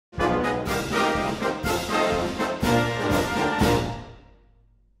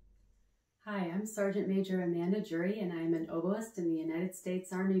Hi, I'm Sergeant Major Amanda Jury, and I'm an oboist in the United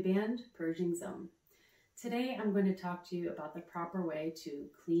States Army Band, Pershing Zone. Today I'm going to talk to you about the proper way to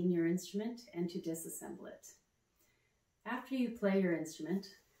clean your instrument and to disassemble it. After you play your instrument,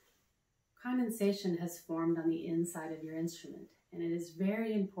 condensation has formed on the inside of your instrument, and it is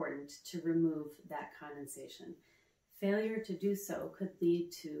very important to remove that condensation. Failure to do so could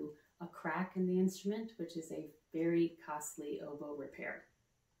lead to a crack in the instrument, which is a very costly oboe repair.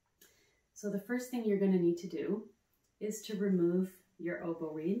 So the first thing you're going to need to do is to remove your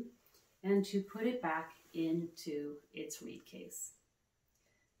oboe reed and to put it back into its reed case.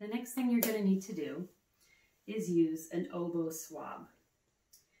 The next thing you're going to need to do is use an oboe swab.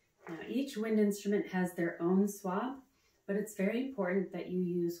 Now, each wind instrument has their own swab, but it's very important that you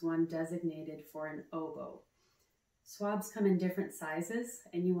use one designated for an oboe. Swabs come in different sizes,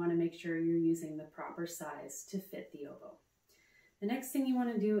 and you want to make sure you're using the proper size to fit the oboe. The next thing you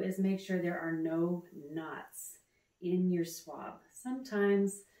want to do is make sure there are no knots in your swab.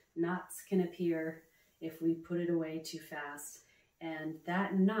 Sometimes knots can appear if we put it away too fast, and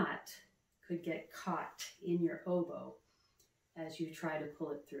that knot could get caught in your oboe as you try to pull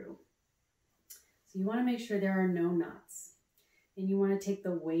it through. So you want to make sure there are no knots. And you want to take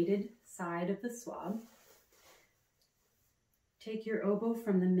the weighted side of the swab, take your oboe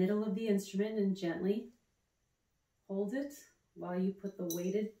from the middle of the instrument and gently hold it while you put the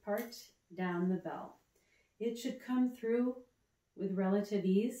weighted part down the bell. It should come through with relative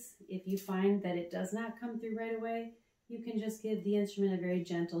ease. If you find that it does not come through right away, you can just give the instrument a very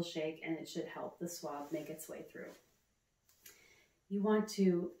gentle shake and it should help the swab make its way through. You want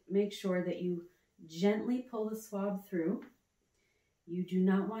to make sure that you gently pull the swab through. You do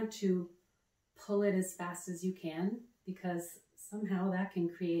not want to pull it as fast as you can, because somehow that can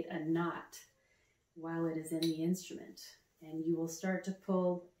create a knot while it is in the instrument. And you will start to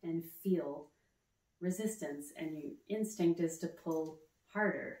pull and feel resistance, and your instinct is to pull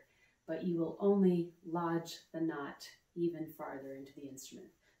harder, but you will only lodge the knot even farther into the instrument.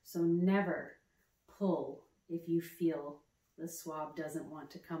 So never pull if you feel the swab doesn't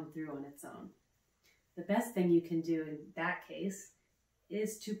want to come through on its own. The best thing you can do in that case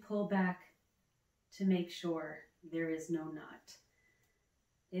is to pull back to make sure there is no knot.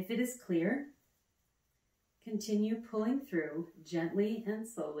 If it is clear, continue pulling through gently and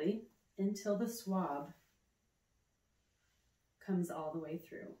slowly until the swab comes all the way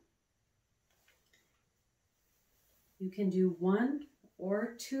through. You can do 1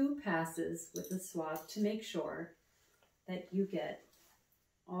 or 2 passes with the swab to make sure that you get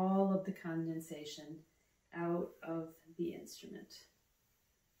all of the condensation out of the instrument.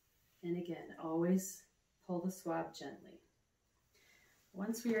 And again, always pull the swab gently.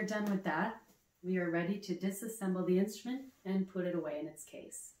 Once we are done with that, we are ready to disassemble the instrument and put it away in its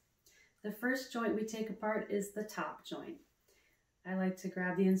case. The first joint we take apart is the top joint. I like to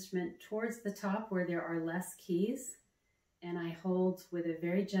grab the instrument towards the top where there are less keys, and I hold with a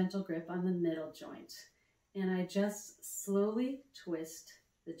very gentle grip on the middle joint. And I just slowly twist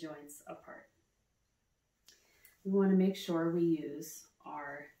the joints apart. We want to make sure we use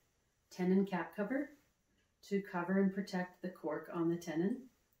our tenon cap cover to cover and protect the cork on the tenon.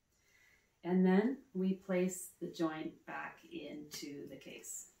 And then we place the joint back into the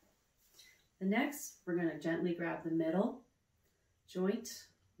case. The next, we're going to gently grab the middle joint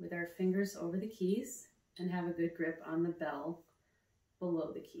with our fingers over the keys and have a good grip on the bell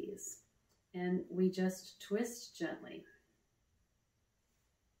below the keys. And we just twist gently.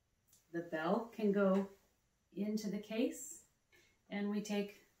 The bell can go into the case, and we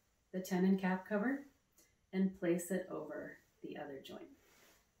take the tenon cap cover and place it over the other joint.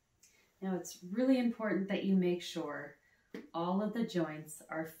 Now, it's really important that you make sure all of the joints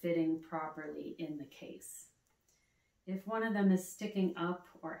are fitting properly in the case. If one of them is sticking up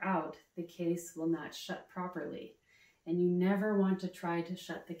or out, the case will not shut properly. And you never want to try to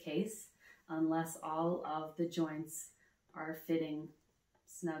shut the case unless all of the joints are fitting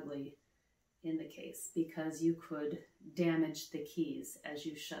snugly in the case, because you could damage the keys as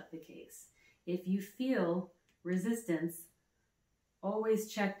you shut the case. If you feel resistance,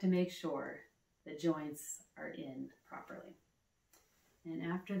 always check to make sure the joints are in properly. And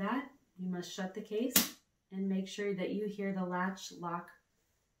after that, you must shut the case and make sure that you hear the latch lock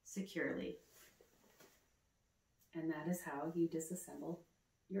securely. And that is how you disassemble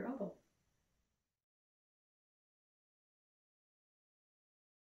your oboe.